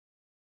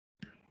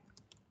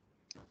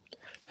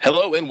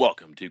Hello and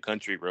welcome to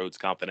Country Roads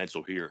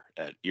Confidential here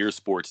at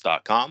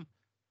earsports.com,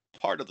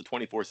 part of the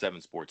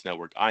 24/7 Sports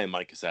Network. I am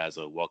Mike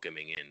Casazza,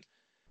 welcoming in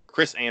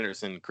Chris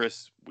Anderson.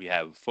 Chris, we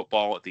have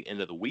football at the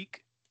end of the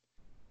week.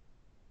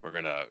 We're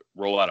going to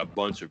roll out a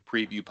bunch of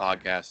preview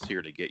podcasts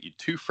here to get you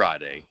to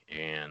Friday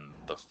and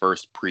the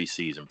first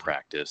preseason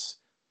practice.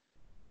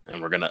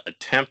 And we're going to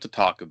attempt to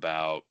talk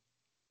about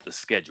the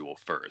schedule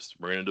first.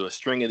 We're going to do a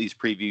string of these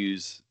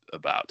previews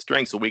about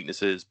strengths and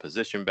weaknesses,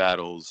 position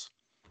battles,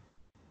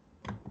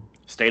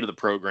 state of the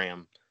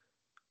program,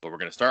 but we're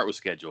going to start with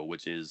schedule,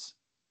 which is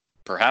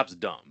perhaps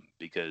dumb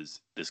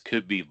because this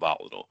could be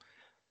volatile.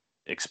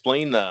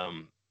 Explain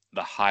the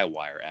high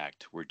wire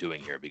act we're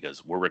doing here,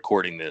 because we're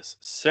recording this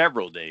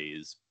several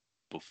days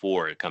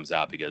before it comes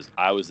out, because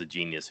I was the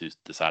genius who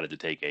decided to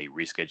take a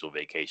rescheduled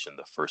vacation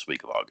the first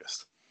week of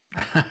August.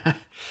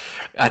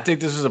 I think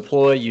this is a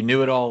ploy. You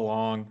knew it all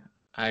along.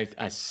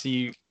 I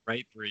see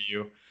right through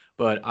you,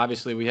 but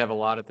obviously we have a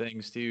lot of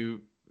things to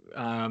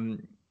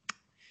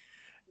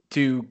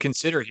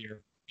consider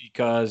here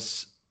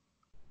because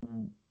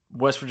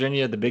West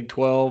Virginia, the Big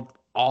 12,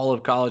 all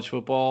of college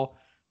football,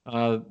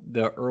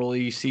 the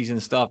early season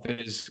stuff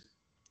is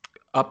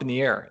up in the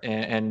air,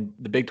 and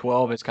the Big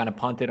 12 has kind of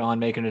punted on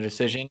making a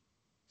decision.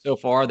 So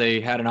far,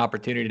 they had an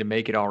opportunity to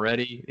make it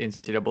already.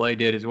 NCAA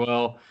did as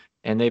well,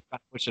 and they've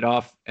kind of pushed it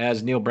off,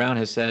 as Neil Brown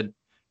has said,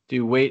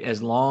 to wait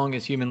as long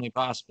as humanly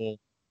possible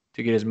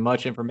to get as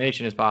much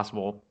information as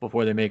possible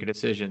before they make a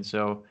decision.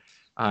 So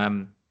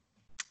I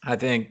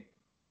think,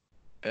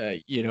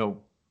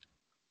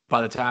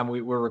 by the time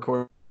we're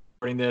recording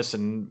this,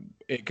 and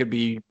it could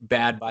be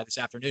bad by this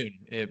afternoon.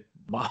 It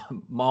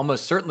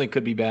almost certainly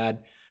could be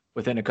bad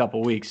within a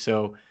couple weeks.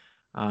 So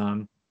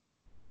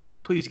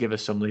please give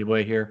us some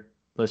leeway here,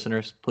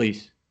 listeners,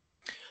 please.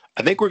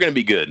 I think we're going to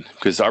be good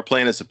because our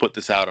plan is to put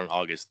this out on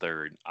August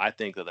 3rd. I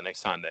think that the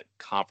next time that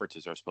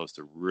conferences are supposed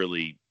to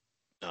really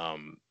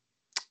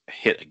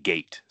hit a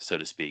gate, so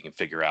to speak, and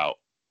figure out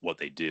what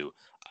they do,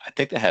 I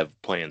think they have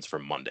plans for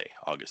Monday,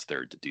 August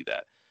 3rd, to do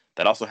that.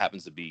 That also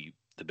happens to be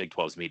the Big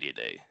 12's media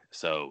day.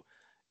 So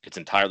it's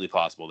entirely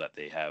possible that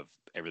they have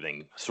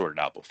everything sorted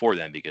out before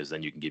then, because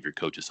then you can give your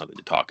coaches something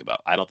to talk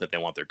about. I don't think they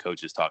want their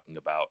coaches talking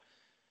about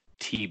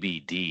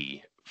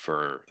TBD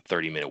for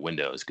 30-minute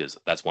windows, because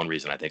that's one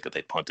reason I think that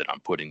they punted on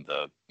putting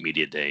the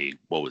media day,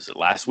 what was it,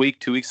 last week,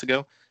 2 weeks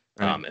ago,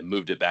 Right. and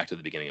moved it back to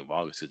the beginning of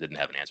August because it didn't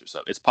have an answer.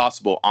 So it's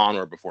possible on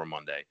or before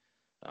Monday.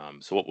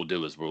 So what we'll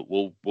do is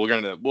we'll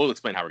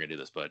explain how we're gonna do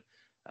this, but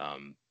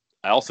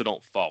I also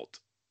don't fault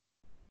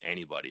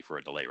anybody for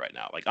a delay right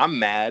now. Like, I'm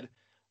mad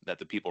that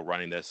the people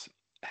running this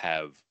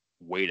have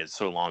waited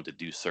so long to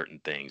do certain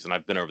things. And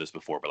I've been over this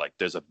before, but like,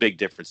 there's a big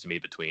difference to me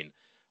between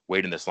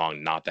waiting this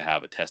long not to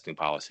have a testing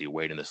policy,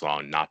 waiting this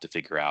long not to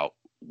figure out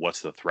what's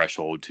the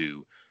threshold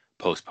to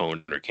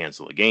postpone or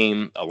cancel a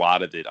game. A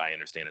lot of it, I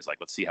understand, is like,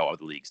 let's see how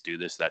other leagues do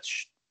this.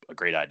 That's a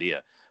great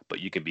idea. But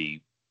you can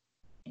be,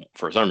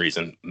 for some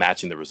reason,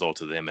 matching the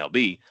results of the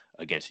MLB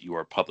against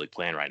your public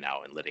plan right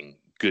now and letting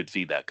good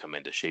feedback come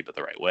in to shape it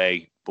the right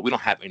way. But we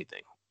don't have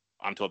anything.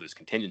 I'm told there's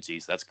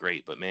contingencies. That's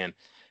great. But man,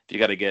 if you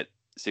got to get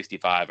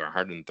 65 or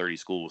 130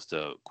 schools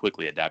to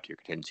quickly adapt to your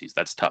contingencies,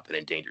 that's tough and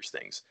endangers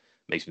things.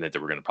 Makes me think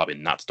that we're going to probably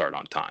not start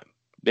on time.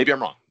 Maybe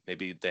I'm wrong.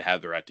 Maybe they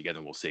have their act together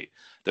and we'll see.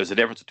 There's a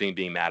difference between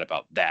being mad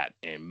about that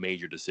and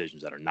major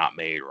decisions that are not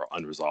made or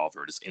unresolved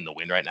or just in the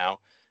wind right now,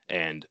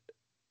 and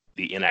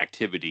the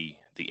inactivity,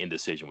 the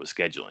indecision with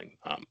scheduling.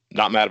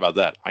 Not mad about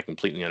that. I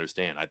completely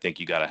understand. I think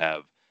you got to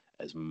have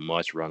as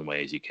much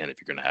runway as you can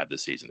if you're going to have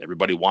this season.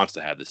 Everybody wants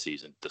to have this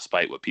season,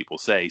 despite what people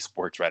say.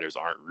 Sports writers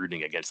aren't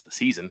rooting against the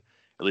season.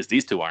 At least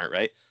these two aren't,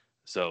 right?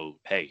 So,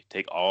 hey,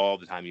 take all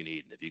the time you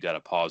need. And if you got to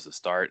pause the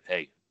start,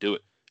 hey, do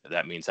it. If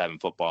that means having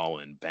football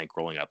and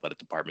bankrolling athletic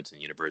departments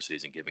and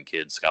universities and giving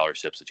kids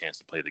scholarships a chance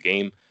to play the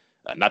game,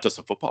 not just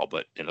in football,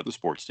 but in other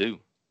sports too,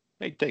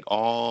 they take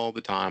all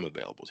the time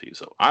available to you.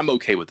 So I'm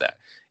okay with that.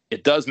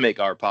 It does make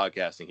our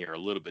podcasting here a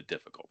little bit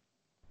difficult.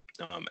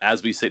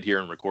 As we sit here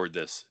and record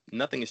this,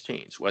 nothing has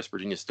changed. West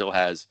Virginia still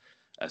has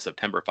a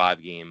September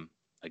 5 game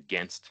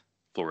against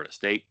Florida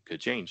State.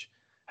 Could change.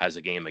 Has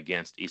a game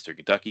against Eastern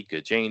Kentucky.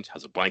 Could change.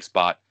 Has a blank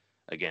spot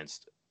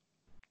against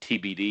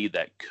TBD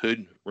that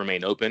could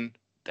remain open,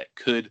 that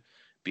could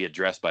be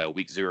addressed by a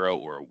week 0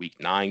 or a week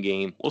 9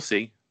 game. We'll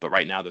see. But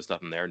right now, there's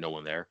nothing there, no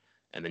one there.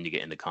 And then you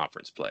get into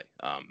conference play.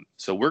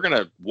 So we're going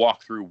to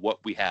walk through what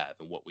we have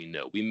and what we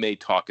know. We may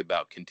talk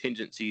about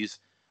contingencies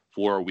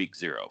for week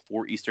 0,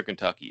 for Eastern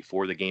Kentucky,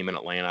 for the game in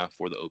Atlanta,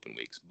 for the open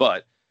weeks.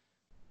 But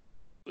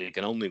we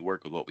can only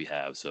work with what we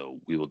have.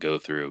 So we will go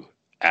through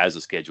as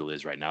the schedule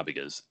is right now,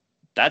 because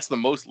that's the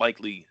most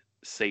likely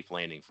safe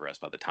landing for us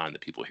by the time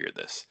that people hear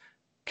this.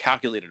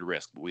 Calculated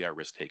risk, but we are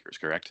risk takers,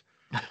 correct?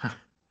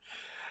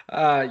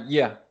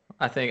 Yeah,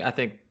 I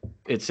think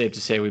it's safe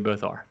to say we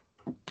both are.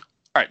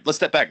 All right, let's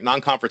step back.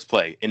 Non-conference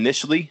play.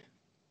 Initially,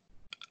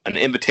 an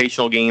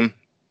invitational game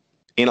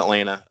in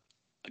Atlanta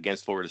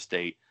against Florida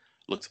State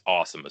looks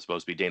awesome. It's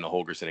supposed to be Dana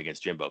Holgerson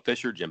against Jimbo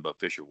Fisher. Jimbo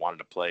Fisher wanted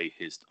to play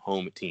his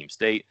home team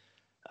state.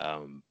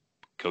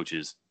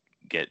 Coaches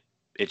get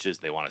itches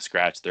they want to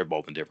scratch. They're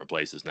both in different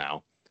places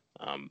now.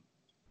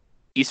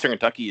 Eastern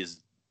Kentucky is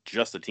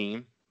just a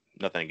team.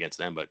 Nothing against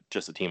them, but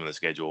just a team on the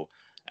schedule.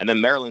 And then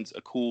Maryland's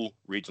a cool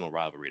regional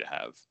rivalry to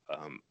have.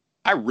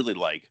 I really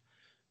like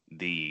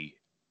the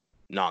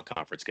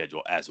non-conference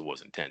schedule as it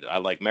was intended. I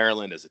like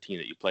Maryland as a team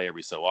that you play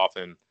every so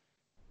often.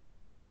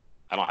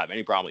 I don't have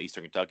any problem with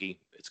Eastern Kentucky.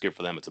 It's good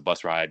for them. It's a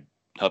bus ride.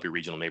 Help your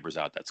regional neighbors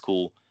out. That's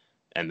cool.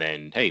 And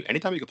then, hey,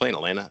 anytime you can play in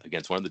Atlanta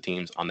against one of the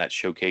teams on that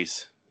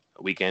showcase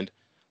weekend,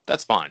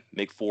 that's fine.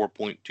 Make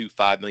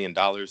 $4.25 million.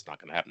 Not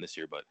going to happen this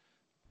year, but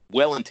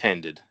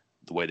well-intended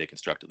the way they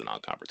constructed the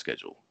non-conference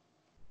schedule.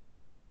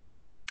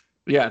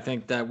 Yeah, I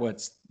think that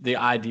what's the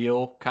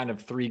ideal kind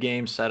of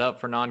 3-game setup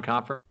for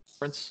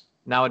non-conference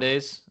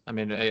nowadays. I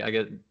mean, I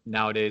get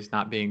nowadays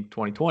not being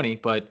 2020,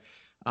 but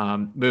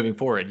moving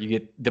forward, you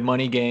get the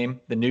money game,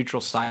 the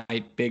neutral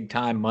site, big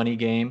time money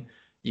game.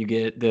 You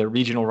get the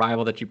regional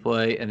rival that you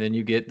play, and then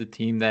you get the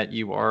team that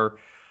you are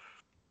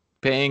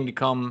paying to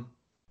come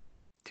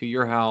to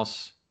your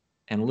house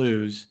and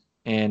lose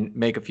and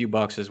make a few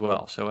bucks as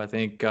well. So I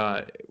think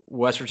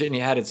West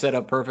Virginia had it set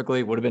up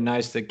perfectly. Would have been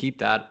nice to keep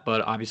that,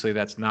 but obviously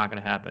that's not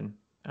going to happen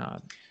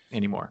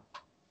anymore.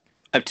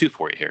 I have 2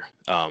 for you here.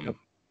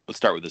 Let's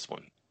start with this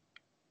one.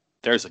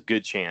 There's a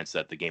good chance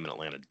that the game in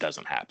Atlanta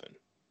doesn't happen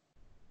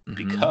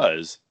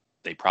because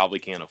they probably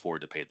can't afford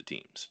to pay the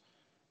teams.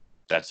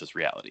 That's just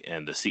reality.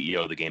 And the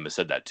CEO of the game has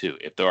said that too.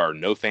 If there are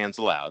no fans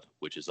allowed,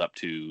 which is up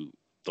to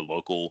the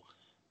local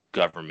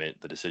government,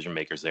 the decision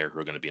makers there who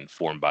are going to be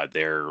informed by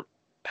their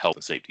health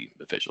and safety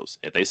officials.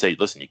 If they say,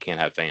 listen, you can't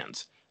have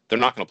fans, they're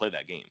not going to play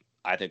that game.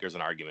 I think there's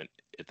an argument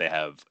if they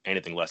have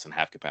anything less than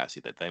half capacity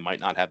that they might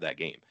not have that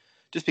game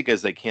just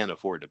because they can't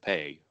afford to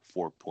pay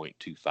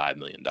 $4.25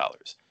 million.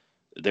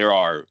 There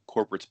are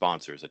corporate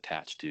sponsors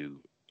attached to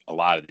a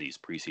lot of these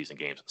preseason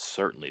games,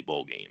 certainly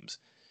bowl games.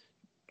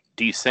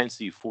 Do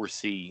you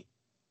foresee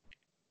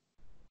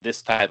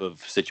this type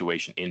of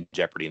situation in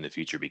jeopardy in the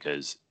future?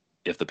 Because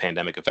if the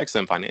pandemic affects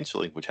them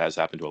financially, which has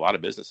happened to a lot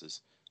of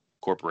businesses,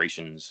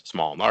 corporations,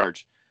 small and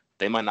large,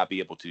 they might not be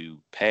able to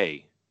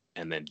pay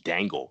and then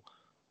dangle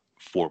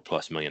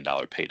 $4+ million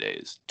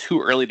paydays.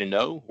 Too early to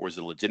know, or is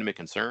it a legitimate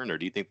concern, or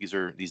do you think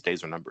these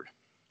days are numbered?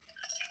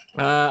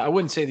 I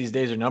wouldn't say these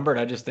days are numbered.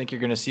 I just think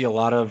you're going to see a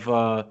lot of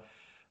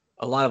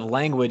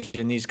language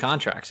in these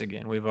contracts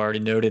again. We've already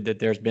noted that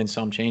there's been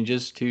some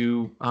changes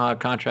to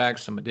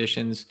contracts, some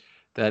additions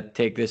that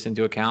take this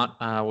into account.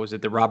 Was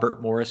it the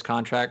Robert Morris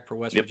contract for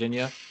West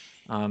Virginia?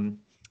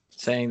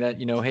 Saying that,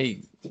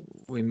 hey,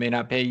 we may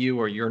not pay you,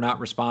 or you're not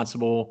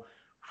responsible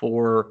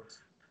for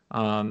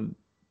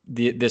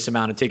this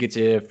amount of tickets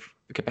if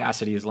the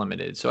capacity is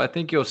limited. So I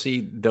think you'll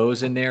see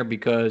those in there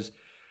because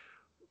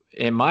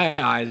in my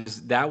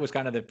eyes, that was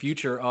kind of the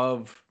future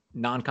of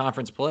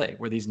non-conference play,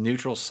 were these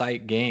neutral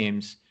site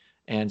games.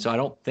 And so I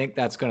don't think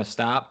that's going to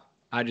stop.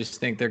 I just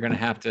think they're going to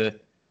have to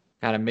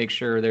kind of make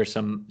sure there's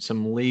some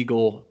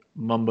legal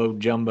mumbo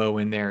jumbo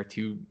in there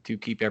to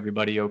keep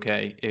everybody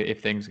okay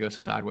if things go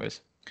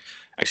sideways.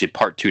 Actually,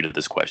 part 2 to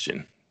this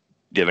question.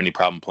 Do you have any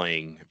problem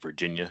playing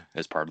Virginia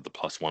as part of the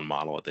 +1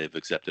 model that they've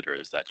accepted, or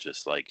is that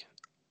just like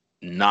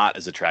not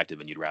as attractive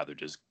and you'd rather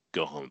just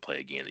go home and play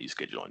a game that you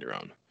schedule on your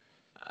own?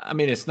 I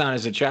mean, it's not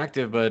as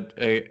attractive, but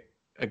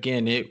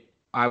again,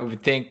 I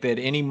would think that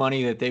any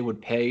money that they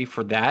would pay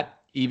for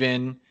that,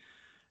 even,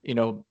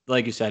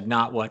 like you said,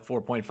 not what,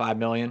 $4.5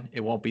 million.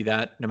 It won't be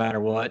that no matter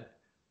what.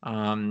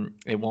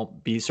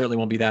 It certainly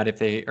won't be that if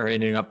they are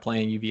ending up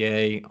playing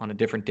UVA on a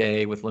different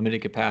day with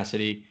limited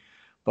capacity,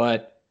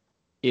 but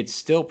it's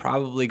still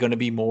probably going to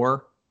be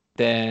more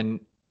than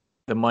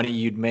the money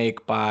you'd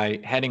make by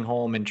heading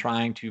home and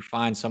trying to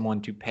find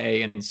someone to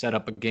pay and set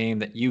up a game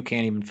that you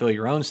can't even fill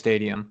your own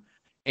stadium.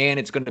 And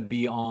it's going to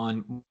be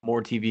on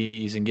more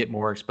TVs and get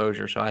more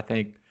exposure. So I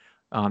think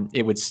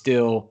it would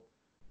still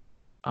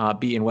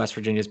be in West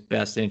Virginia's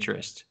best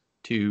interest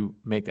to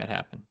make that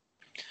happen.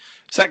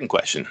 Second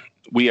question.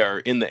 We are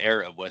in the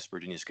era of West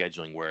Virginia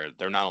scheduling where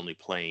they're not only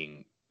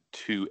playing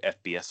 2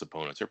 FBS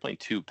opponents, they're playing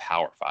 2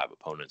 Power 5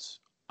 opponents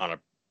on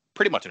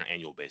pretty much an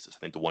annual basis. I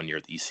think the one year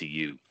at the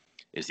ECU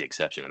is the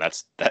exception.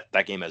 And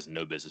that game has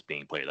no business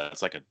being played.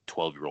 That's like a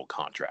 12-year-old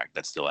contract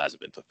that still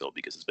hasn't been fulfilled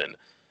because it's been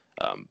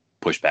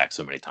pushed back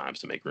so many times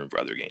to make room for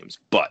other games.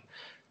 But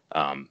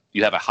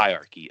you have a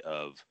hierarchy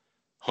of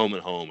home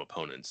and home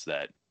opponents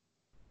that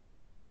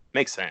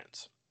makes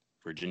sense.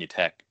 Virginia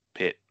Tech,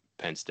 Pitt,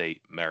 Penn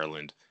State,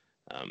 Maryland.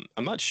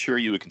 I'm not sure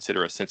you would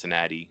consider a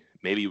Cincinnati.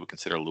 Maybe you would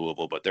consider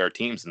Louisville, but there are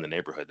teams in the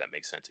neighborhood that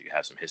make sense that you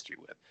have some history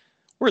with.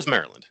 Where's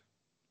Maryland?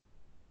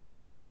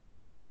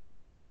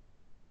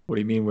 What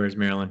do you mean, where's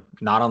Maryland?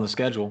 Not on the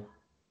schedule.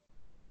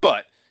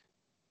 But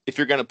if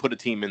you're going to put a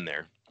team in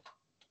there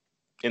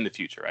in the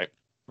future, right?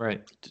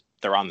 Right.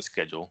 They're on the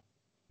schedule.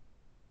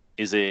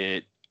 Is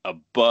it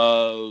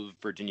above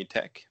Virginia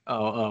Tech?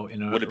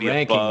 Would it be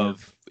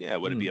above?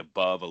 Would it be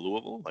above a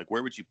Louisville? Like,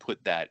 where would you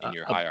put that in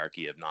your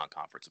hierarchy of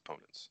non-conference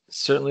opponents?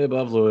 Certainly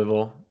above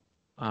Louisville.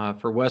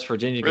 For West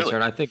Virginia Really?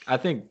 concerned, I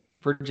think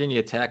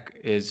Virginia Tech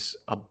is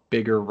a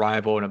bigger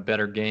rival and a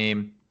better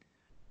game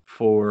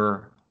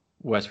for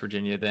West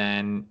Virginia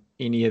than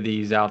any of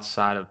these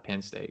outside of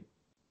Penn State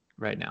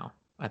right now.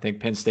 I think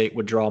Penn State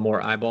would draw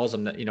more eyeballs.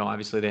 I'm not,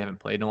 obviously they haven't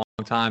played in a long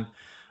time.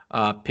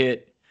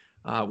 Pitt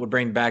would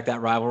bring back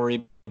that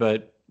rivalry,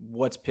 but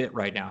what's Pitt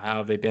right now? How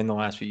have they been the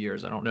last few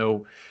years? I don't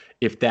know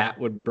if that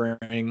would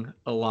bring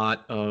a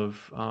lot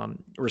of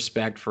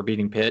respect for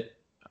beating Pitt.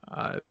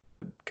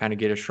 Kind of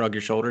get a shrug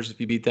your shoulders if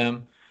you beat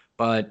them,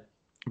 but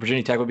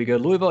Virginia Tech would be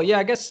good. Louisville, yeah,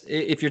 I guess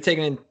if you're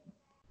taking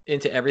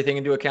into everything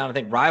into account, I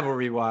think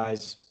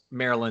rivalry-wise,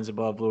 Maryland's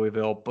above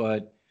Louisville,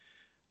 but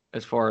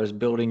as far as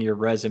building your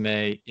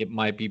resume, it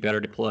might be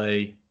better to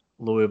play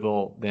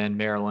Louisville than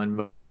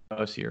Maryland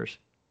most years.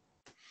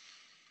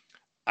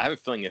 I have a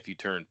feeling if you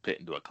turn Pitt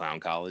into a clown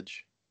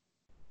college,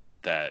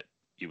 that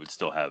you would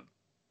still have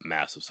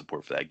massive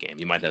support for that game.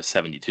 You might have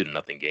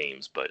 72-0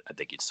 games, but I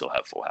think you'd still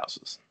have full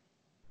houses.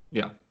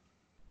 Yeah.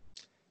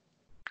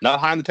 Not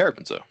high on the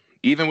Terrapins, though.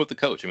 Even with the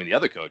coach. I mean, the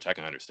other coach, I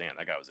can understand.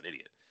 That guy was an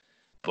idiot.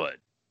 But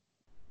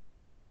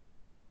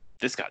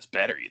this guy's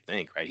better, you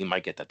think, right? He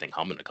might get that thing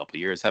humming in a couple of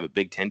years, have a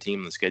Big Ten team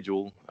in the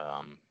schedule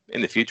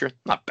in the future.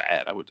 Not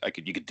bad.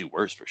 You could do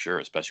worse for sure,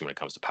 especially when it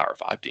comes to Power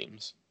 5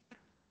 teams.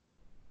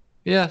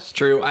 Yeah, it's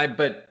true.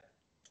 But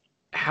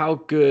how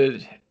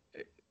good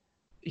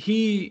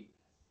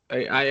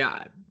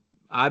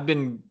I've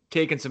been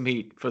taking some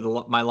heat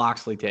for my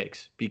Loxley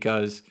takes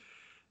because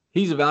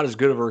he's about as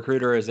good of a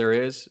recruiter as there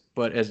is,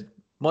 but as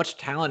much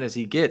talent as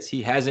he gets,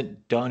 he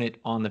hasn't done it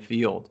on the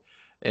field.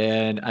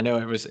 And I know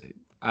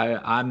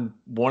I'm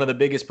one of the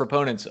biggest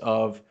proponents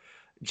of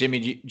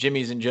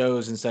Jimmy's and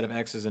Joe's instead of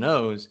X's and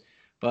O's,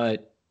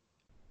 but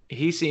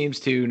he seems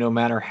to, no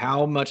matter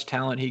how much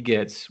talent he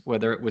gets,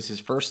 whether it was his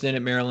first stint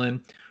at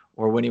Maryland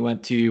or when he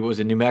went to,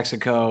 New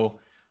Mexico,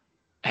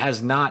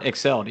 has not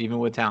excelled even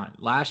with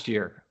talent. Last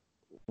year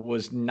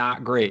was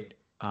not great.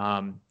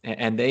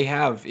 And they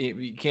have,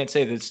 you can't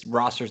say this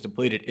roster's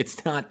depleted.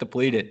 It's not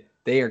depleted.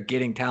 They are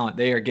getting talent.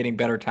 They are getting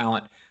better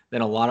talent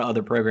than a lot of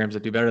other programs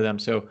that do better than them.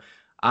 So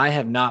I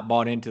have not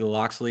bought into the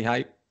Loxley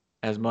hype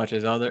as much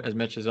as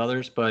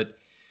others, but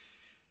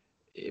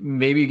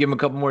maybe you give him a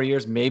couple more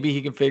years. Maybe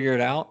he can figure it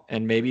out,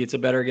 and maybe it's a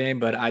better game.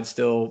 But I'd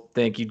still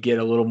think you'd get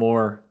a little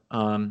more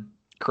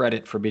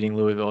credit for beating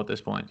Louisville at this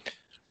point.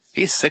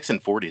 He's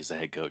 6-40 as a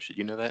head coach. Did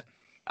you know that?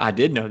 I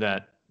did know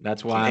that.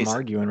 That's why I'm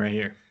arguing right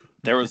here.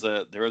 There was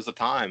a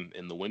time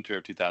in the winter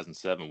of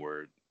 2007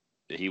 where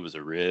he was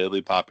a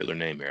really popular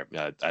name here.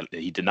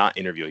 He did not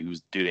interview. He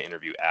was due to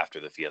interview after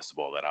the Fiesta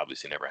Bowl. That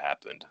obviously never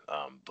happened.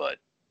 But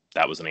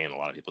that was a name a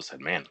lot of people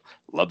said, man,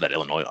 love that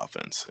Illinois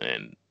offense.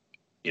 And,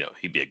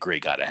 he'd be a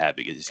great guy to have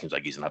because he seems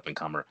like he's an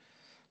up-and-comer.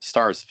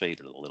 Stars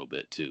faded a little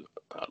bit, too.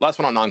 Last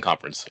one on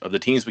non-conference. Of the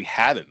teams we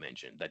haven't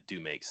mentioned that do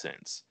make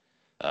sense,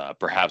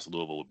 perhaps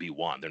Louisville would be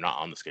one. They're not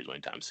on the schedule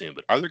anytime soon.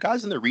 But are there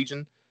guys in the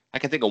region? I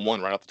can think of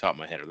one right off the top of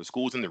my head. Are there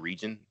schools in the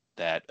region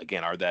that,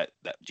 again, are that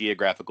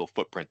geographical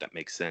footprint that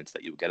makes sense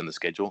that you would get on the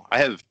schedule? I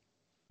have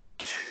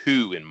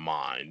 2 in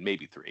mind,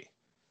 maybe 3.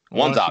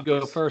 One's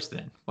obvious.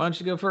 Why don't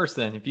you go first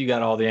then, if you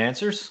got all the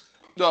answers?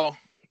 So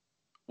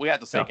we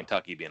have to say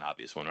Kentucky be an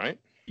obvious one, right?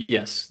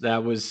 Yes,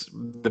 that was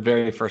the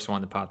very first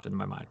one that popped into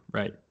my mind,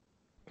 right?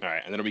 All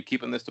right, and then are we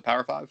keeping this to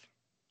Power 5?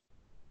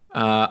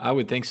 I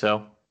would think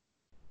so.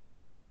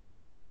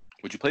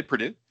 Would you play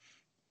Purdue?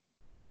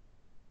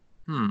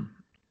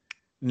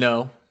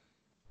 No,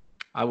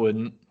 I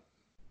wouldn't.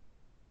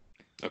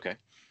 Okay.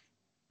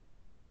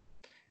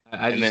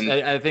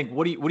 I think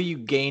what are you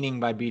gaining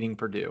by beating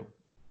Purdue?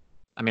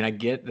 I mean, I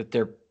get that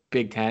they're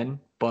Big Ten,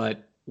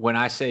 but when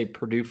I say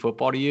Purdue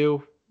football to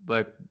you,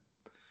 like,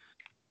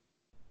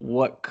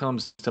 what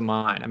comes to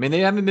mind? I mean, they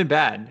haven't been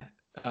bad.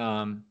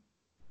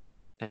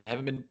 They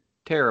haven't been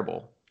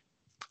terrible.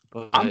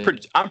 But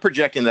I'm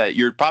projecting that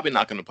you're probably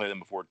not going to play them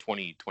before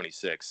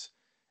 2026,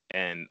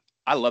 and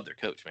I love their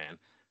coach, man.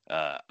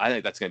 I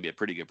think that's going to be a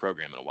pretty good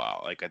program in a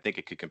while. Like, I think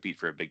it could compete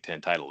for a Big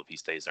Ten title if he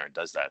stays there and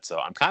does that. So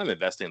I'm kind of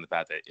investing in the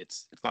fact that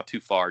it's not too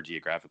far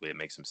geographically. It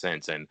makes some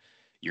sense. And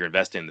you're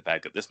investing in the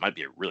fact that this might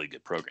be a really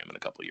good program in a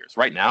couple of years.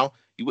 Right now,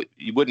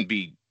 you wouldn't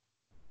be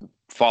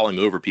falling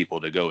over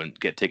people to go and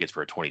get tickets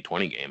for a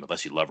 2020 game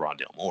unless you love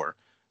Rondale Moore.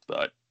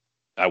 But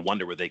I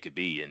wonder where they could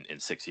be in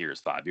 6 years,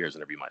 5 years,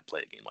 whenever you might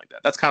play a game like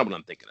that. That's kind of what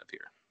I'm thinking of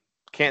here.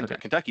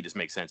 Kentucky just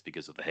makes sense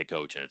because of the head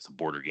coach and it's a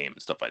border game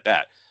and stuff like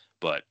that.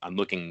 But I'm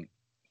looking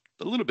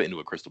a little bit into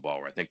a crystal ball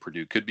where I think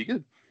Purdue could be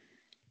good.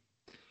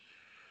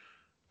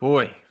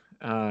 Boy,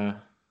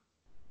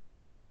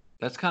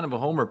 that's kind of a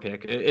homer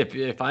pick.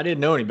 If I didn't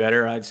know any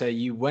better, I'd say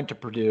you went to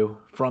Purdue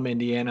from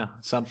Indiana,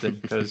 something,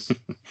 because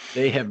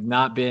they have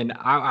not been.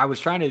 I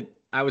was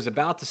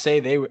about to say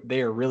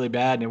they are really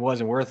bad and it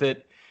wasn't worth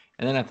it,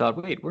 and then I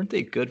thought, wait, weren't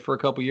they good for a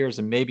couple years?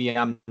 And maybe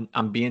I'm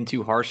being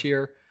too harsh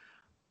here.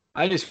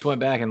 I just went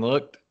back and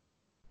looked.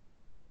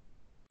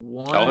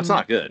 It's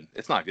not good.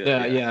 It's not good.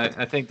 Yeah.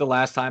 I think the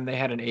last time they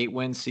had an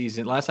 8-win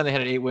season. Last time they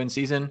had an 8-win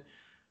season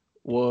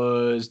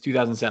was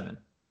 2007.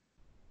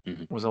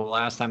 Was the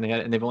last time they had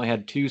it, and they've only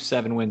had 2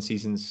 7-win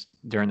seasons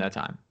during that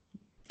time.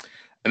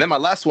 And then my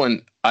last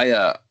one,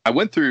 I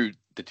went through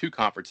the two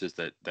conferences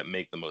that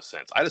make the most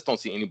sense. I just don't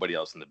see anybody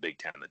else in the Big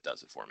Ten that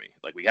does it for me.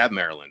 Like, we have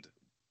Maryland.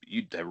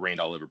 You have rained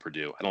all over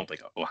Purdue. I don't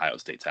think Ohio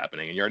State's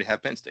happening, and you already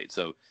have Penn State.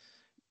 So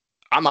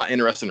I'm not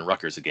interested in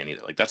Rutgers again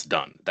either. Like, that's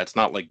done. That's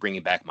not like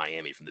bringing back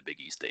Miami from the Big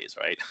East days,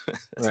 right?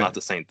 It's not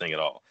the same thing at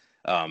all.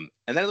 And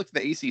then I look at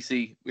the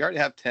ACC. We already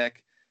have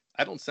Tech.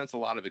 I don't sense a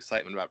lot of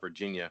excitement about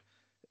Virginia.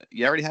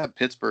 You already have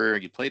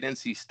Pittsburgh. You played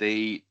NC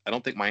State. I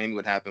don't think Miami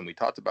would happen. We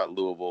talked about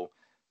Louisville.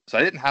 So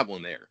I didn't have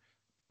one there.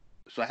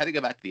 So I had to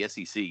go back to the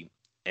SEC.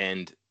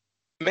 And,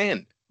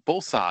 man,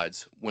 both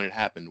sides, when it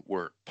happened,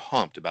 were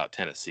pumped about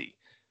Tennessee.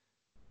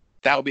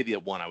 That would be the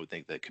one I would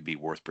think that could be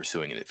worth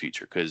pursuing in the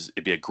future, because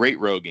it'd be a great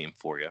road game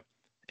for you.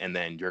 And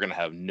then you're going to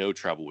have no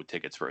trouble with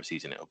tickets for a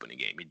season opening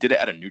game. You did it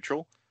at a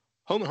neutral.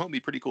 Home and home would be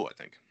pretty cool, I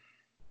think.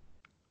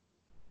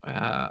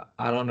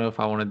 I don't know if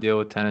I want to deal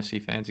with Tennessee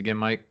fans again,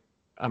 Mike.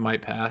 I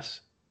might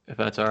pass, if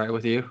that's all right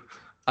with you.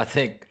 I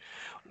think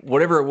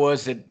whatever it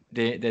was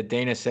that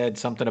Dana said,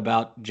 something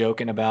about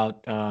joking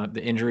about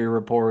the injury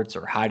reports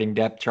or hiding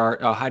the depth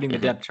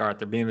chart.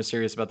 They're being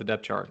serious about the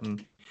depth chart.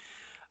 And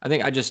I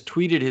think I just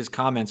tweeted his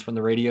comments from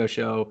the radio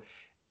show,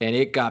 and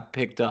it got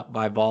picked up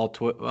by Vol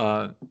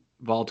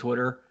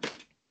Twitter.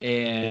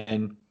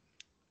 And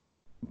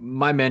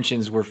my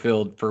mentions were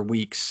filled for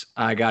weeks.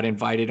 I got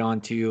invited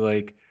onto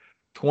like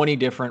 20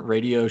 different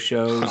radio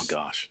shows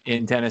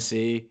in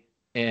Tennessee.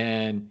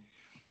 And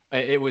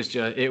it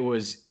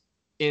was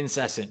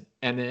incessant.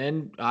 And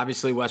then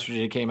obviously West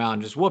Virginia came out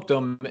and just whooped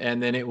them.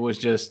 And then it was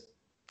just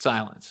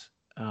silence.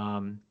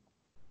 And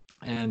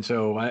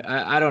so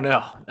I don't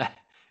know.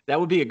 That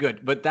would be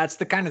but that's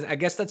the kind of, I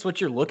guess that's what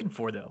you're looking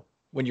for though.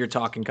 When you're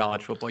talking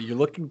college football, you're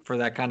looking for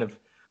that kind of,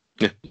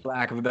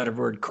 lack of a better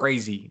word,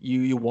 crazy.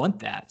 You want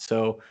that.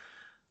 So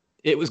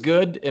it was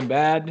good and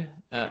bad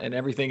and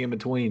everything in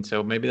between.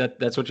 So maybe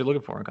that's what you're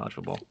looking for in college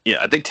football. Yeah,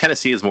 I think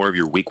Tennessee is more of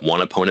your week 1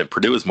 opponent.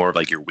 Purdue is more of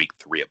like your week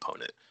 3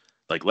 opponent.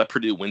 Like, let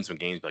Purdue win some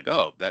games. Like,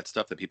 oh, that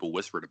stuff that people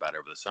whispered about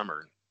over the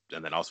summer,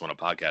 and then also on a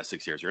podcast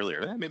 6 years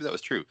earlier, maybe that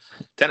was true.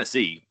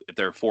 Tennessee, if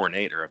they're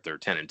 4-8 or if they're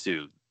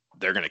 10-2,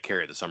 they're going to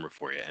carry the summer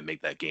for you and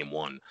make that game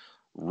 1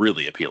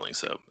 really appealing.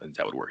 So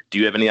that would work. Do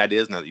you have any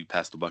ideas now that you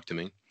passed the buck to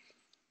me?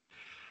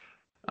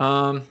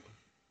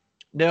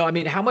 No, I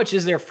mean, how much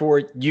is there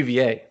for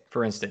UVA,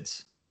 for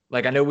instance?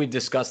 Like, I know we've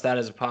discussed that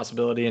as a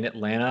possibility in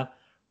Atlanta,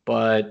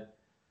 but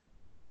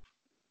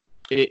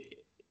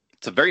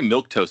it's a very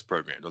milquetoast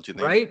program, don't you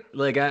think? Right?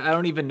 Like, I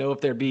don't even know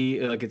if there'd be,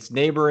 like, it's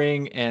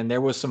neighboring, and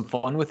there was some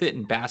fun with it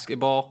in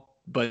basketball,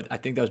 but I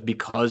think that was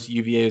because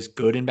UVA is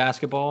good in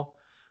basketball.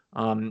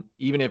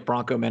 Even if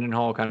Bronco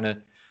Mendenhall kind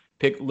of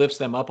lifts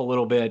them up a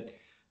little bit,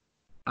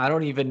 I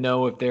don't even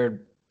know if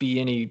there'd be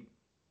any,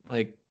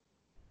 like,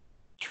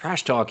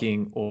 trash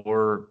talking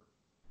or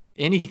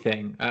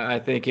anything. I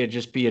think it'd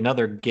just be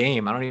another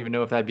game. I don't even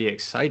know if that'd be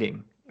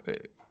exciting.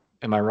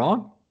 Am I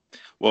wrong?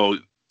 Well,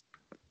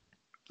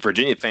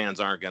 Virginia fans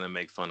aren't going to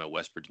make fun of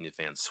West Virginia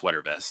fans'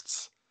 sweater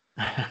vests.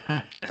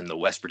 And the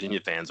West Virginia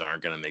fans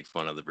aren't going to make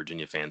fun of the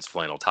Virginia fans'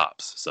 flannel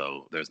tops.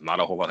 So there's not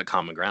a whole lot of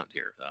common ground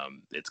here.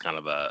 It's kind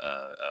of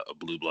a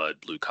blue blood,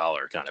 blue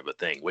collar kind of a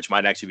thing, which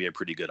might actually be a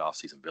pretty good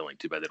offseason billing.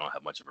 Too bad they don't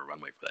have much of a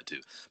runway for that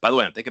too. By the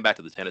way, I'm thinking back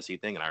to the Tennessee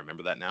thing, and I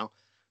remember that now.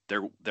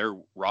 Their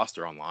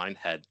roster online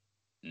had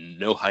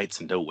no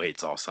heights and no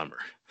weights all summer.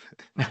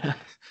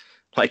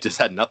 Like, just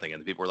had nothing. And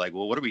the people were like,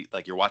 well, what are we,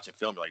 like, you're watching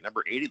film, you're like,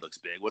 number 80 looks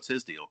big. What's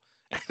his deal?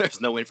 And there's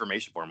no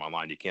information for him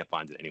online. You can't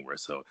find it anywhere.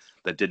 So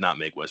that did not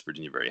make West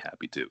Virginia very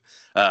happy too.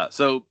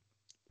 So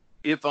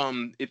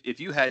if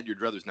you had your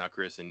druthers now,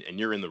 Chris, and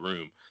you're in the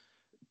room,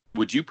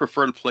 would you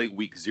prefer to play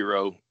week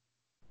 0,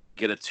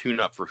 get a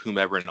tune-up for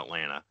whomever in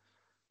Atlanta?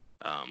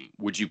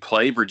 Would you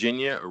play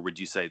Virginia, or would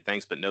you say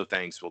thanks but no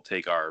thanks? We'll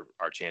take our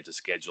chance of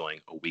scheduling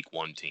a week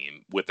 1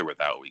 team with or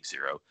without week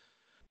 0.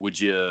 Would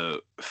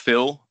you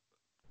fill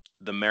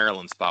the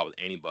Maryland spot with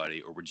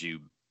anybody, or would you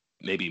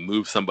maybe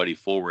move somebody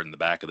forward in the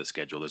back of the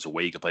schedule? There's a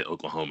way you could play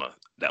Oklahoma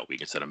that week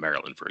instead of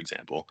Maryland, for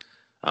example.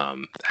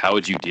 How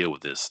would you deal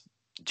with this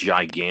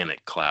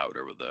gigantic cloud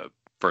over the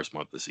first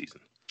month of the season?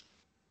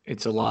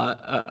 It's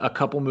a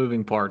couple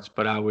moving parts,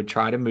 but I would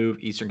try to move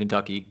Eastern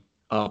Kentucky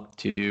up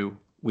to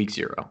week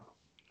 0.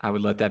 I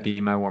would let that be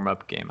my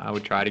warm-up game. I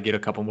would try to get a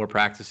couple more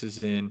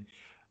practices in,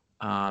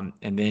 and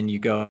then you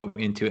go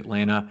into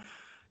Atlanta.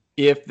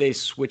 If they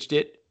switched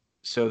it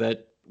so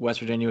that West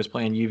Virginia was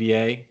playing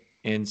UVA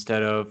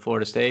instead of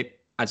Florida State,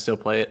 I'd still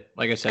play it.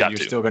 Like I said, you're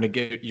still going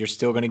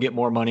to get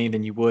more money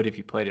than you would if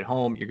you played at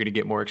home. You're going to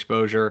get more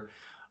exposure.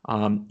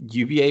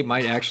 UVA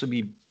might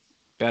actually be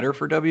better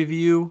for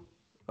WVU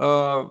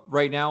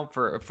right now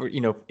for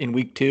in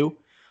week 2.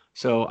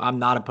 So I'm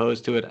not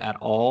opposed to it at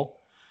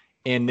all.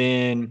 And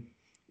then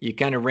you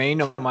kind of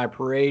rained on my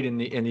parade in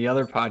the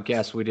other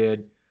podcast we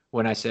did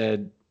when I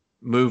said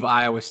move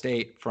Iowa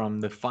State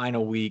from the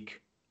final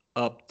week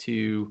up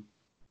to,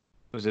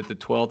 was it the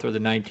 12th or the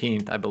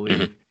 19th, I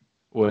believe,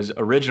 was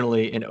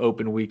originally an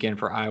open weekend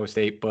for Iowa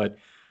State. But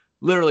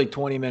literally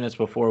 20 minutes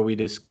before we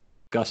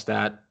discussed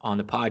that on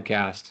the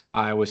podcast,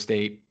 Iowa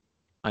State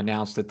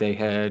announced that they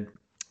had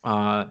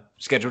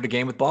scheduled a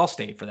game with Ball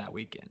State for that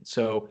weekend.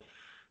 So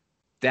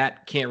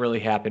that can't really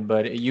happen.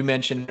 But you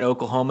mentioned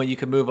Oklahoma, you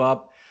could move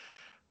up.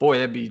 Boy,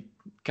 that'd be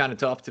kind of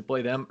tough to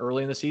play them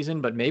early in the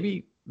season, but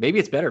maybe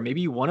it's better.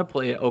 Maybe you want to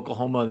play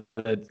Oklahoma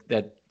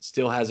that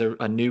still has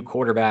a new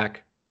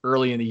quarterback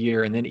early in the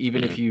year, and then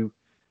even if you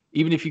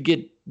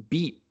get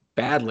beat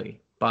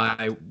badly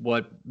by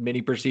what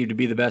many perceive to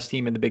be the best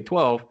team in the Big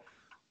 12,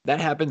 that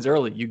happens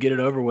early. You get it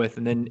over with,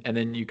 and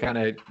then you kind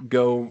of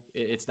go.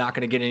 It's not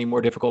going to get any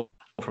more difficult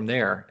from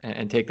there,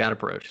 and take that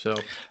approach. So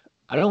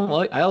I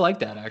like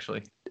that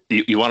actually.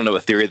 You want to know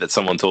a theory that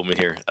someone told me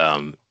here?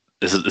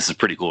 This is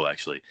pretty cool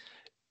actually.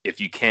 If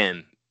you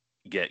can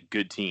get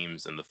good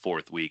teams in the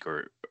fourth week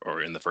or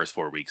in the first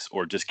 4 weeks,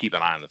 or just keep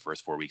an eye on the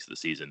first 4 weeks of the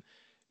season,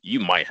 you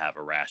might have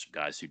a rash of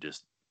guys who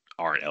just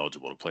aren't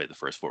eligible to play the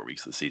first 4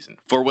 weeks of the season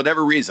for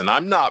whatever reason.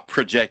 I'm not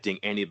projecting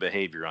any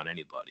behavior on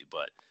anybody,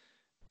 but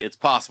it's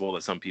possible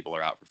that some people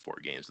are out for 4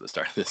 games at the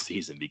start of this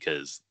season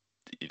because,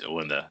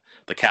 when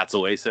the cat's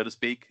away, so to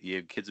speak,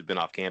 kids have been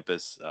off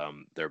campus,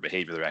 their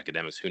behavior, their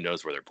academics, who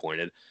knows where they're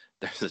pointed.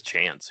 There's a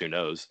chance, who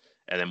knows?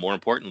 And then more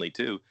importantly,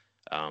 too,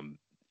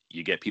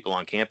 you get people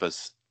on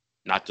campus,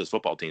 not just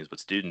football teams, but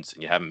students,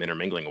 and you have them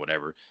intermingling or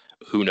whatever.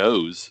 Who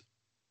knows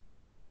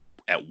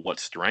at what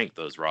strength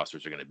those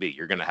rosters are going to be?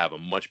 You're going to have a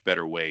much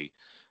better way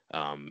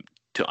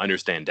to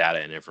understand data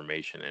and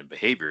information and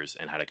behaviors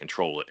and how to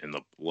control it in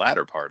the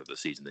latter part of the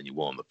season than you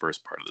will in the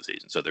first part of the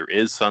season. So there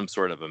is some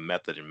sort of a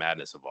method and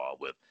madness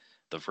involved with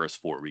the first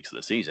 4 weeks of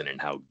the season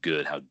and how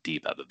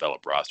deep, how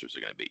developed rosters are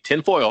going to be.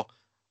 Tinfoil,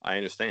 I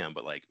understand,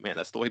 but man,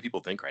 that's the way people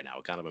think right now.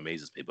 It kind of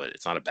amazes me, but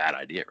it's not a bad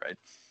idea, right?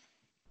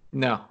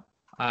 No,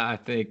 I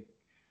think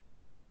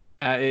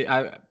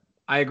I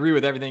agree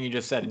with everything you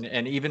just said,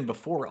 and even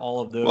before all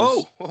of those.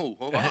 Whoa,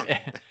 hold on.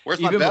 Where's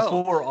my even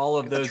bell? Before all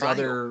of those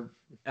other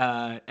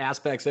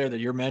aspects there that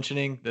you're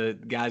mentioning, the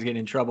guys getting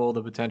in trouble,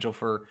 the potential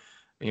for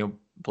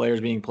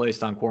players being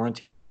placed on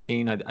quarantine.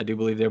 I do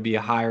believe there'll be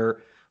a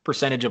higher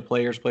percentage of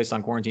players placed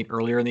on quarantine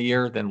earlier in the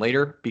year than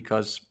later,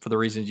 because for the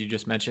reasons you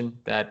just mentioned,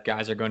 that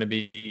guys are going to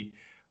be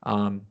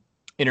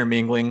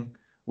intermingling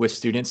with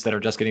students that are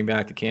just getting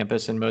back to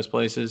campus in most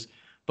places.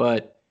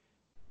 But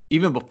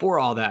even before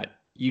all that,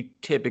 you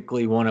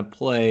typically want to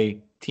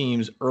play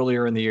teams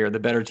earlier in the year, the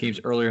better teams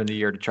earlier in the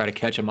year, to try to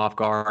catch them off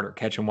guard or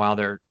catch them while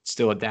they're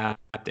still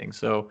adapting.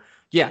 So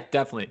yeah,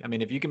 definitely. I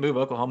mean, if you can move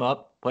Oklahoma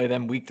up, play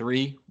them week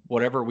 3,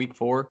 whatever, week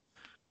 4,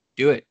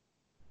 do it.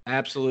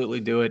 Absolutely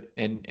do it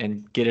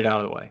and get it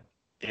out of the way.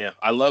 Yeah,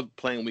 I love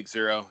playing week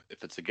 0.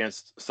 If it's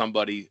against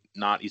somebody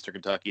not Eastern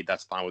Kentucky,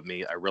 that's fine with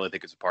me. I really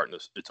think it's important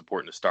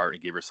to start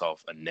and give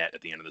yourself a net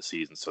at the end of the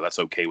season, so that's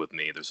okay with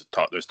me. There's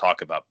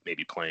talk about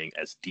maybe playing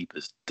as deep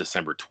as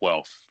December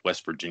 12th.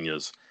 West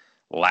Virginia's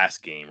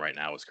last game right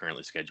now is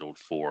currently scheduled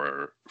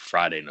for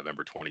Friday,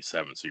 November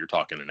 27th. So you're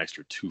talking an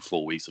extra 2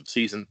 full weeks of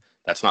season.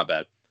 That's not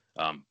bad.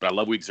 But I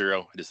love week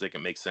 0. I just think it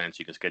makes sense.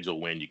 You can schedule a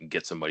win. You can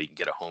get somebody. You can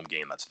get a home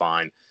game. That's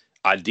fine.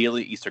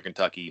 Ideally, Eastern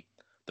Kentucky.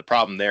 The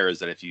problem there is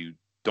that if you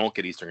don't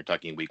get Eastern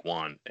Kentucky in week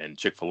 1 and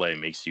Chick-fil-A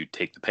makes you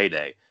take the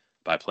payday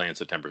by playing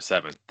September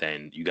 7th,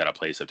 then you got to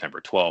play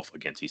September 12th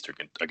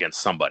against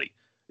somebody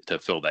to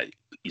fill that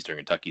Eastern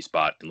Kentucky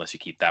spot, unless you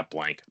keep that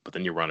blank. But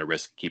then you run a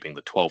risk keeping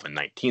the 12th and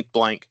 19th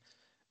blank.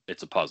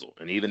 It's a puzzle.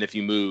 And even if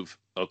you move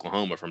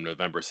Oklahoma from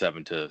November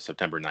 7 to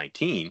September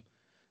 19,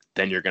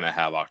 then you're going to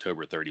have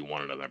October 31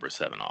 and November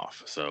 7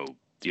 off. So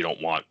you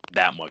don't want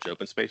that much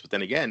open space. But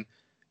then again,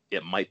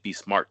 it might be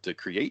smart to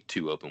create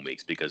 2 open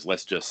weeks, because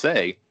let's just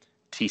say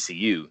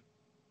TCU,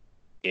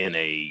 in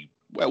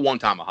at one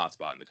time a hot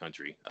spot in the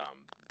country,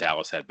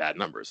 Dallas had bad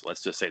numbers.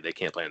 Let's just say they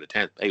can't play on the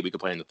 10th. Hey, we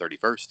could play on the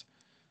 31st.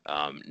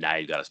 Now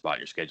you've got a spot in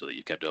your schedule that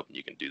you kept open.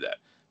 You can do that.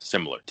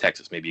 Similar,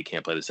 Texas, maybe you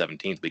can't play the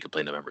 17th. We could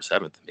play November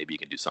 7th. Maybe you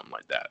can do something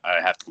like that.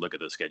 I have to look at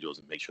those schedules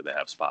and make sure they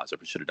have spots.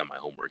 I should have done my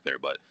homework there.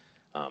 But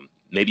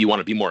maybe you want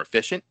to be more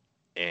efficient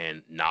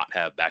and not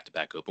have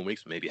back-to-back open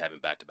weeks. Maybe having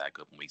back-to-back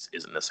open weeks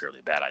isn't necessarily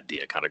a bad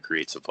idea. It kind of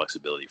creates some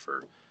flexibility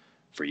for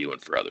you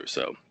and for others.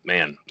 So,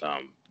 man,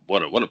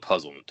 what a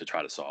puzzle to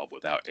try to solve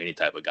without any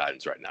type of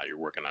guidance right now. You're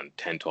working on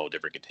 10, 12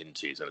 different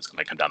contingencies, and it's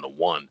going to come down to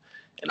one.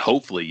 And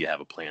hopefully you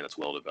have a plan that's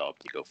well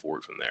developed and go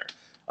forward from there.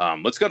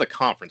 Let's go to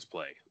conference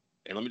play.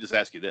 And let me just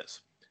ask you this.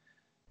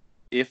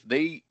 If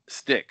they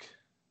stick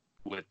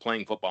with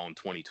playing football in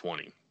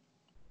 2020,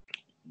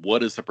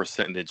 what is the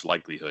percentage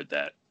likelihood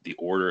that the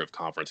order of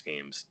conference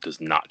games does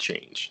not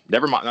change?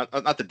 Never mind,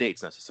 not the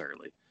dates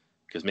necessarily,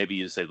 because maybe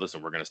you just say,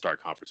 listen, we're going to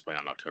start conference play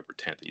on October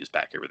 10th and you just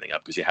back everything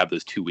up because you have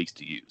those 2 weeks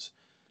to use.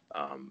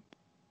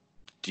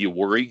 Do you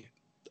worry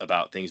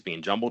about things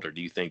being jumbled, or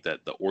do you think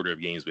that the order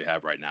of games we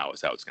have right now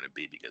is how it's going to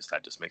be, because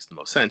that just makes the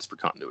most sense for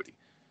continuity?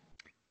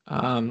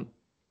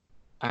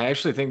 I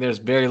actually think there's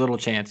very little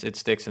chance it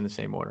sticks in the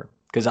same order,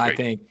 because I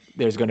think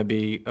there's going to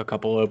be a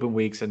couple open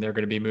weeks and they're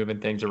going to be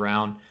moving things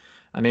around.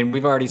 I mean,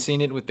 we've already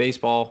seen it with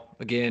baseball.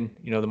 Again,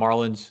 the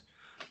Marlins,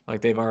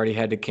 like, they've already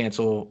had to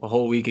cancel a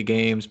whole week of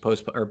games,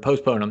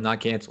 postpone them, not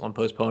cancel them,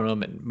 postpone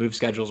them, and move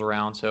schedules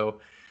around. So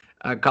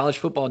college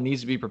football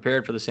needs to be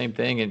prepared for the same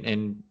thing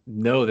and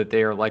know that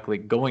they are likely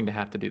going to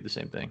have to do the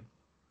same thing.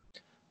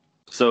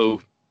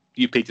 So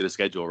you peeked at the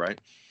schedule, right?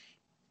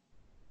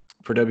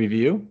 For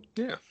WVU?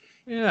 Yeah.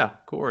 Yeah,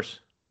 of course.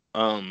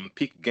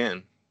 Peek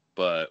again,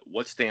 but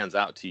what stands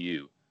out to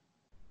you?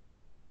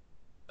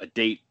 A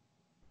date,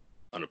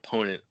 an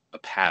opponent, a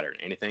pattern,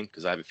 anything?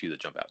 Because I have a few that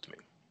jump out to me.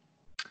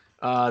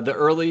 The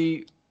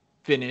early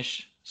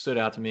finish stood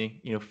out to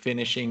me,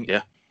 finishing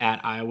at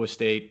Iowa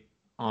State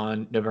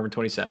on November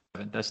 27th.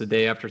 That's the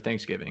day after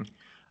Thanksgiving.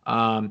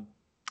 That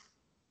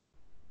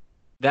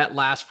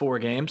last 4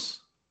 games,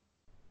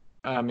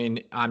 I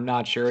mean, I'm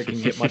not sure it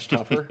can get much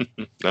tougher.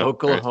 No,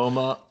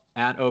 Oklahoma,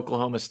 at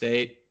Oklahoma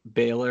State,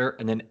 Baylor,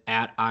 and then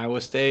at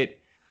Iowa State.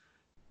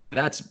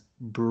 That's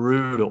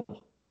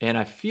brutal. And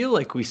I feel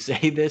like we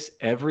say this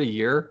every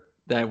year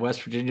that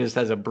West Virginia just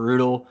has a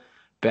brutal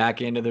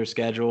back end of their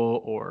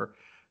schedule, or,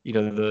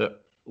 the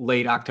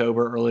late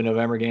October, early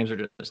November games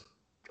are just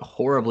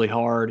horribly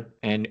hard.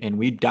 And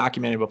we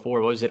documented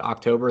before, what was it,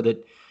 October,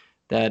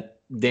 that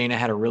Dana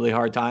had a really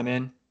hard time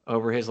in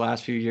over his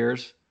last few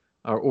years,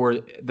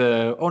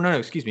 the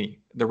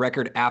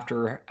record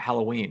after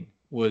Halloween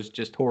was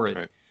just horrid.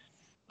 Right.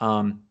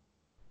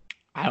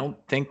 I don't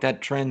think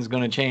that trend's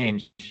going to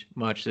change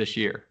much this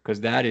year, because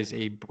that is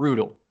a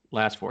brutal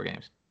last 4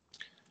 games.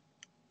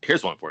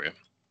 Here's one for you.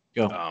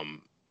 Go.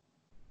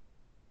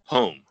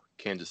 Home,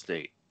 Kansas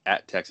State.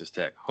 At Texas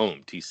Tech.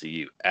 Home,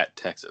 TCU. At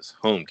Texas.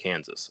 Home,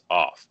 Kansas.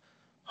 Off.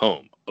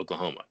 Home,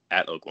 Oklahoma.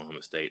 At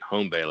Oklahoma State.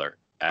 Home, Baylor.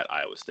 At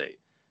Iowa State.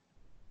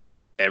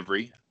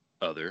 Every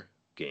other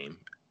game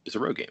is a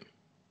road game.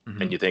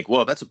 Mm-hmm. And you think,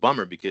 well, that's a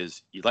bummer,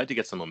 because you'd like to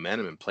get some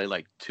momentum and play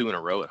like 2 in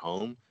a row at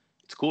home.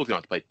 It's cool if you don't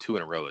have to play 2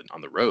 in a row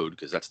on the road,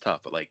 because that's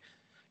tough. But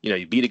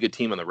you beat a good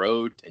team on the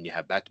road and you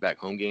have back-to-back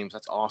home games.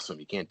 That's awesome.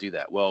 You can't do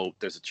that. Well,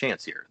 there's a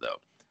chance here, though.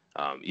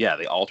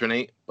 They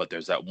alternate, but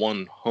there's that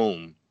one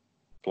home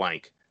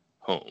blank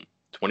home.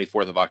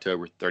 24th of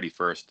October,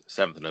 31st,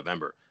 7th of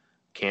November.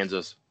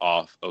 Kansas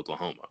off,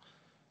 Oklahoma.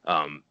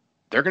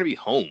 They're going to be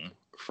home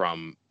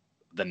from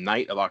the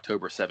night of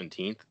October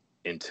 17th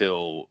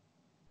until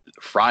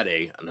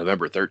Friday,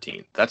 November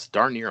 13th. That's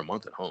darn near a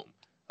month at home.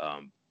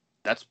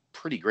 That's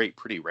pretty great,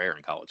 pretty rare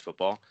in college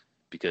football,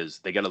 because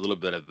they get a little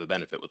bit of a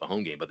benefit with a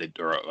home game,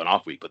 or an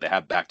off week, but they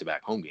have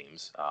back-to-back home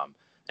games.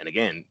 And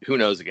again, who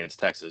knows against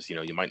Texas?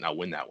 You might not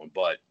win that one,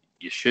 but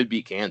you should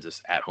beat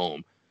Kansas at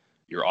home.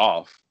 You're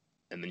off,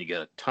 and then you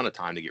get a ton of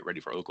time to get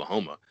ready for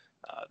Oklahoma.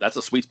 That's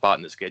a sweet spot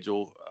in the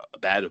schedule. A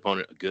bad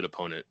opponent, a good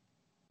opponent,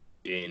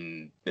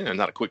 in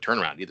not a quick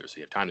turnaround either, so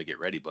you have time to get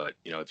ready. But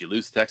if you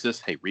lose to Texas,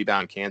 hey,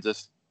 rebound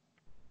Kansas,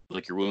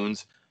 lick your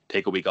wounds,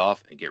 take a week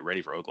off, and get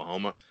ready for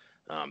Oklahoma.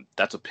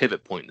 That's a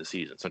pivot point in the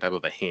season, some type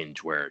of a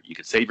hinge where you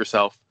could save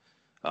yourself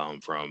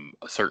from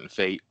a certain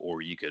fate,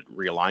 or you could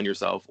realign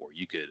yourself, or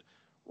you could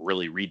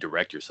really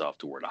redirect yourself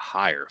toward a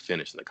higher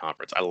finish in the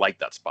conference. I like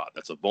that spot.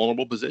 That's a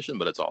vulnerable position,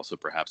 but it's also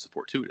perhaps a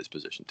fortuitous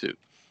position too.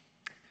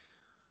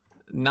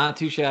 Not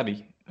too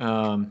shabby.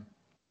 Where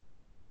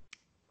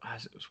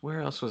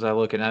else was I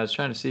looking? I was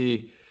trying to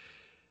see.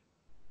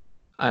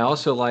 I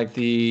also like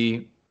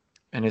and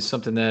it's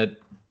something that,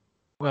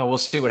 well, we'll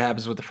see what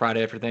happens with the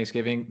Friday after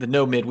Thanksgiving. The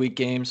no midweek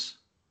games.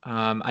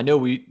 I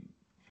know I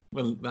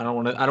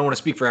don't want to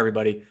speak for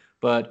everybody,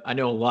 but I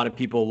know a lot of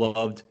people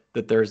loved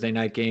the Thursday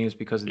night games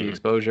because of the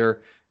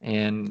exposure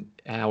and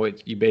how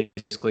you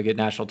basically get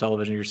national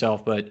television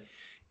yourself. But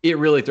it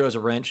really throws a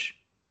wrench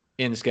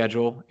in the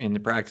schedule, in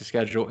the practice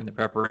schedule, in the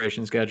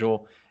preparation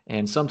schedule.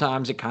 And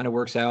sometimes it kind of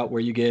works out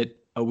where you get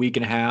a week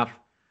and a half.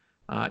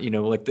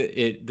 Like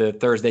the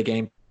Thursday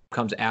game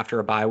comes after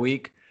a bye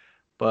week,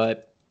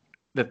 but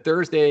the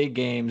Thursday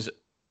games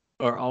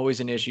are always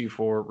an issue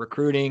for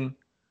recruiting,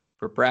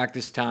 for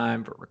practice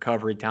time, for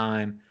recovery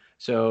time.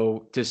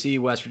 So to see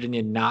West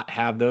Virginia not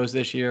have those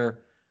this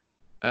year,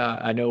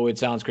 I know it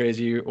sounds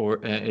crazy, or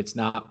it's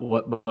not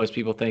what most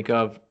people think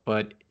of,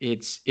 but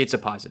it's a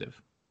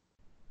positive.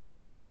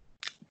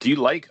 Do you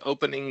like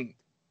opening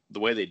the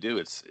way they do?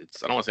 It's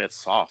I don't want to say it's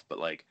soft, but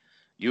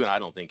you and I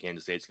don't think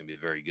Kansas State's going to be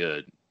very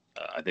good.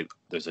 I think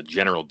there's a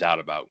general doubt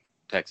about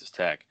Texas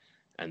Tech,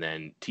 and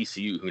then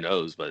TCU, who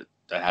knows, but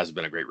that hasn't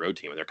been a great road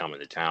team, and they're coming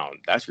to town.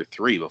 That's your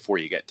 3 before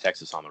you get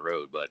Texas on the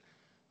road, but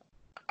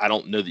I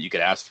don't know that you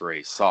could ask for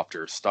a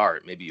softer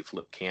start. Maybe you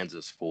flip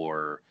Kansas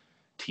for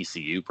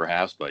TCU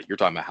perhaps, but you're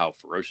talking about how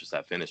ferocious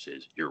that finish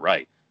is. You're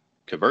right.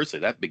 Conversely,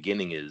 that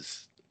beginning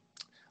is,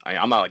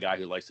 I'm not a guy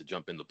who likes to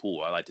jump in the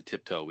pool. I like to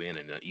tiptoe in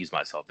and ease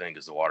myself in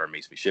because the water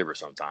makes me shiver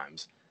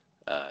sometimes.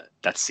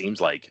 That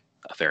seems like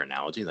a fair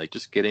analogy.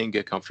 Just get in,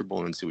 get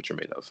comfortable, and see what you're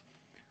made of.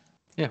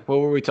 Yeah. What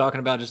were we talking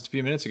about just a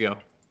few minutes ago?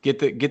 Get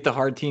the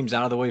hard teams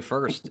out of the way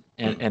first,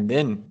 and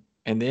then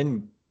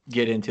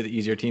get into the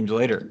easier teams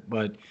later.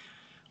 But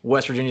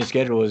West Virginia's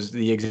schedule is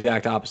the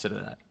exact opposite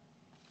of that.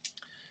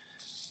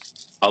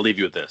 I'll leave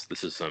you with this.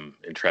 This is some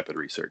intrepid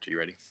research. Are you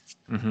ready?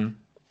 Mm-hmm.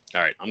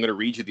 All right. I'm going to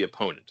read you the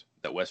opponent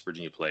that West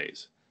Virginia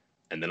plays,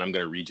 and then I'm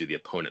going to read you the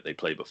opponent they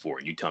played before,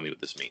 and you tell me what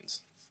this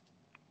means.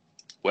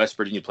 West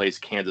Virginia plays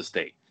Kansas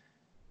State.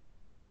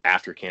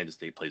 after Kansas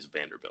State plays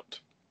Vanderbilt.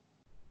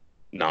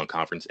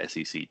 Non-conference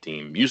SEC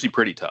team, usually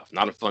pretty tough.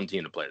 Not a fun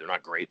team to play. They're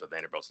not great, but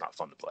Vanderbilt's not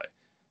fun to play.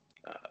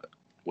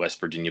 West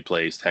Virginia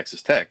plays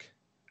Texas Tech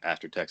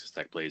after Texas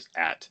Tech plays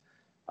at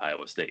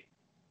Iowa State.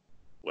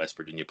 West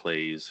Virginia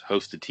plays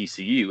host to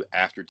TCU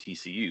after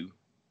TCU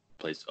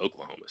plays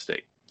Oklahoma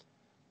State.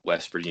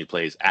 West Virginia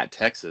plays at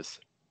Texas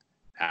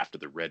after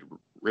the Red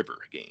River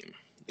game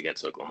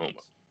against Oklahoma.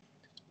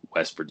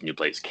 West Virginia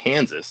plays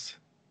Kansas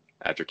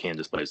after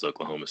Kansas plays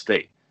Oklahoma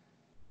State.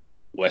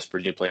 West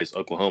Virginia plays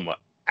Oklahoma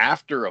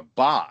after a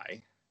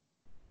bye.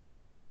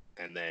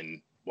 And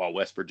then while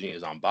West Virginia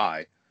is on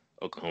bye,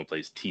 Oklahoma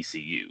plays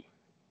TCU.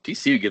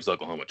 TCU gives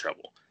Oklahoma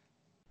trouble.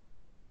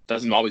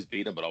 Doesn't always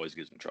beat them, but always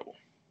gives them trouble.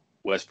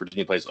 West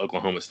Virginia plays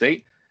Oklahoma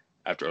State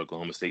after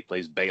Oklahoma State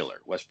plays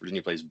Baylor. West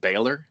Virginia plays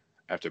Baylor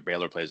after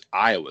Baylor plays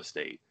Iowa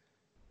State.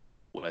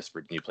 West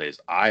Virginia plays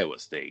Iowa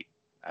State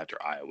after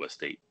Iowa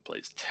State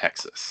plays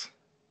Texas.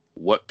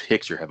 What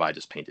picture have I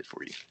just painted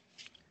for you?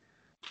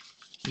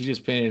 You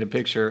just painted a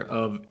picture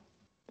of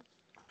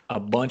a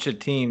bunch of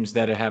teams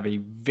that have a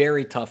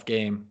very tough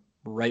game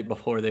right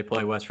before they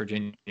play West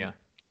Virginia.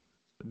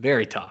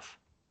 Very tough.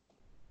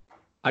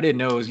 I didn't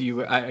know it was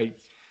you.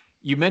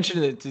 You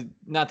mentioned it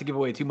not to give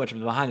away too much of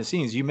the behind the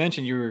scenes. You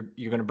mentioned you're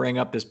going to bring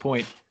up this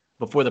point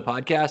before the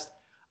podcast.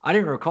 I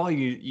didn't recall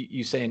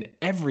you saying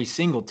every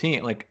single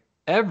team, like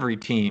every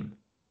team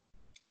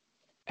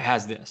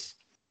has this.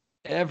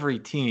 Every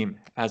team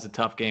has a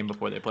tough game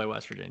before they play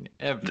West Virginia.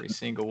 Every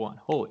single one.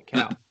 Holy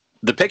cow.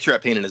 The picture I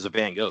painted is a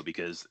Van Gogh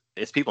because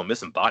it's people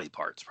missing body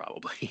parts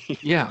probably.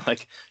 Yeah.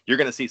 Like you're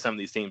going to see some of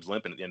these teams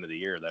limping at the end of the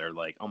year that are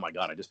like, oh my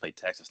God, I just played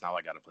Texas. Now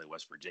I got to play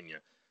West Virginia.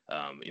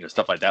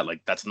 Stuff like that.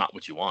 Like that's not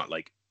what you want.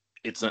 Like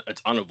it's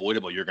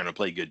unavoidable. You're going to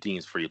play good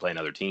teams before you play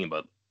another team,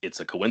 but it's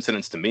a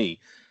coincidence to me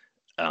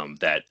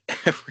that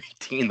every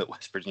team that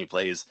West Virginia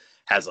plays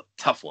has a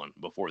tough one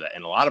before that.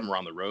 And a lot of them are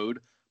on the road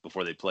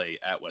before they play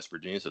at West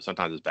Virginia. So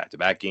sometimes it's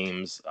back-to-back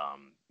games.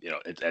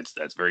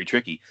 That's very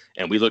tricky.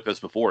 And we looked at this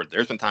before.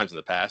 There's been times in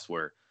the past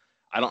where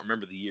I don't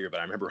remember the year, but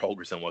I remember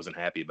Holgorsen wasn't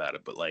happy about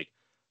it. But like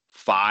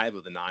 5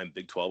 of the 9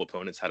 Big 12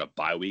 opponents had a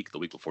bye week the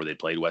week before they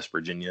played West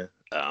Virginia.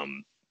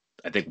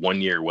 I think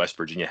one year West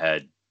Virginia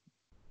had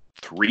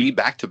 3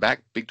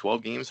 back-to-back Big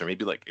 12 games, or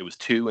maybe like it was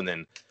 2, and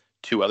then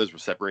 2 others were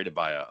separated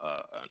by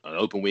an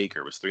open week,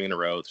 or it was 3 in a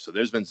row. So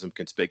there's been some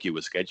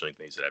conspicuous scheduling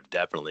things that have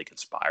definitely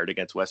conspired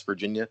against West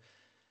Virginia.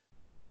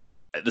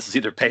 This is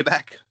either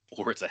payback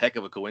or it's a heck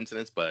of a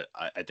coincidence, but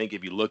I think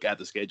if you look at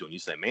the schedule and you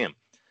say, man,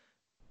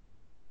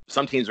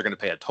 some teams are going to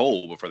pay a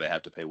toll before they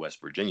have to pay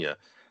West Virginia,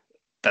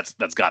 that's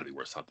got to be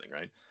worth something,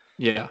 right?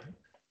 Yeah,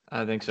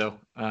 I think so.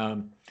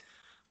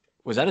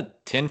 Was that a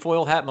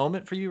tinfoil hat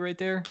moment for you right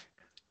there,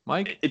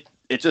 Mike?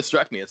 It just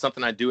struck me. It's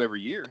something I do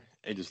every year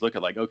and just look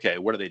at like, okay,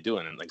 what are they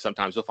doing? And like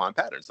sometimes you'll find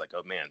patterns like,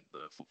 oh man,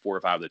 the 4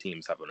 or 5 of the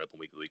teams have an open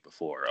week the week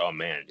before. Oh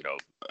man,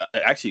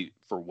 actually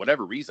for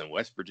whatever reason,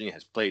 West Virginia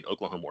has played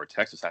Oklahoma or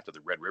Texas after the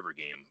Red River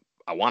game.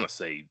 I want to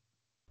say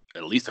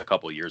at least a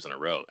couple of years in a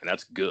row, and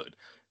that's good.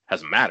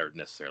 Hasn't mattered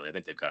necessarily. I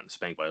think they've gotten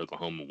spanked by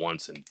Oklahoma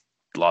once and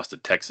lost to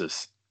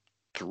Texas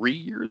 3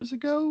 years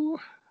ago.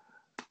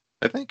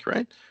 I think,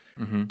 right?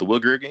 Mm-hmm. The Will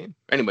Grier game.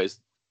 Anyways,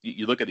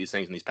 you look at these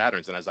things and these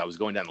patterns, and as I was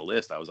going down the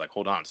list, I was like,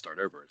 hold on, start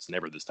over. It's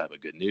never this type of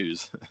good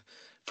news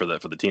for the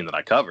team that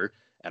I cover.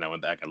 And I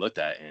went back and looked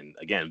at it. And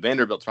again,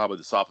 Vanderbilt's probably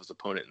the softest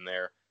opponent in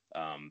there.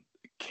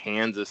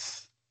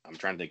 Kansas, I'm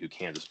trying to think who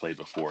Kansas played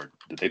before.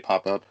 Did they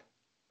pop up?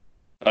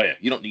 Oh yeah,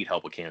 you don't need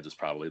help with Kansas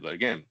probably. But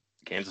again,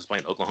 Kansas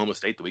playing Oklahoma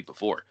State the week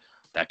before.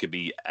 That could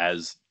be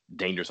as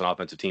dangerous an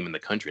offensive team in the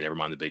country, never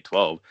mind the Big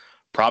 12.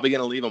 Probably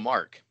going to leave a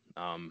mark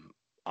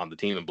on the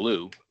team in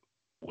blue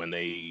when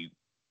they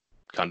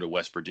come to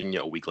West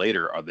Virginia a week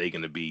later. Are they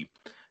going to be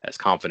as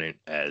confident,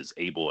 as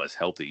able, as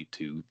healthy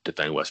to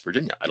defend West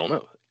Virginia? I don't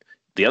know.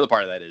 The other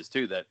part of that is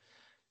too that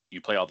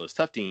you play all those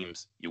tough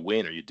teams, you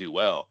win or you do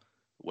well.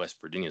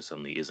 West Virginia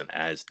suddenly isn't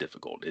as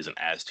difficult, isn't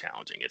as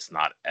challenging. It's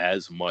not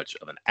as much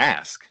of an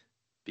ask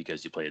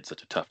because you played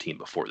such a tough team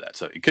before that.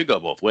 So it could go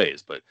both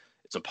ways, but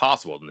it's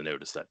impossible to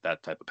notice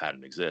that type of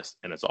pattern exists.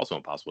 And it's also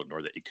impossible to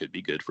ignore that it could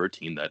be good for a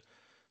team that,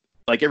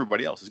 like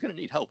everybody else, is going to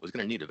need help, is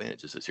going to need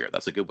advantages this year.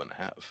 That's a good one to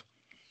have.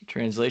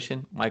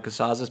 Translation, Mike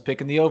Casazza's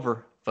picking the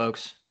over,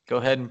 folks. Go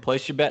ahead and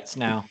place your bets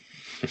now.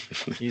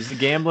 He's the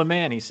gambling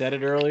man. He said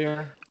it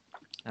earlier.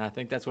 And I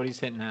think that's what he's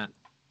hinting at.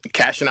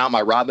 Cashing out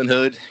my Robin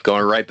Hood,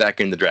 going right back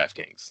into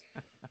DraftKings.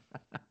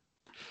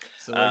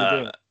 So what do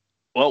you do?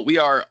 Well, we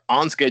are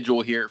on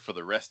schedule here for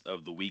the rest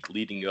of the week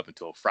leading up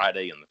until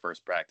Friday and the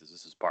first practice.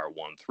 This is part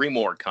 1. 3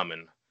 more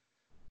coming.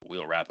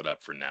 We'll wrap it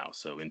up for now.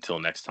 So until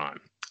next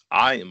time,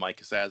 I am Mike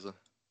Casazza.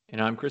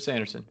 And I'm Chris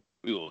Anderson.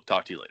 We will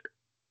talk to you later.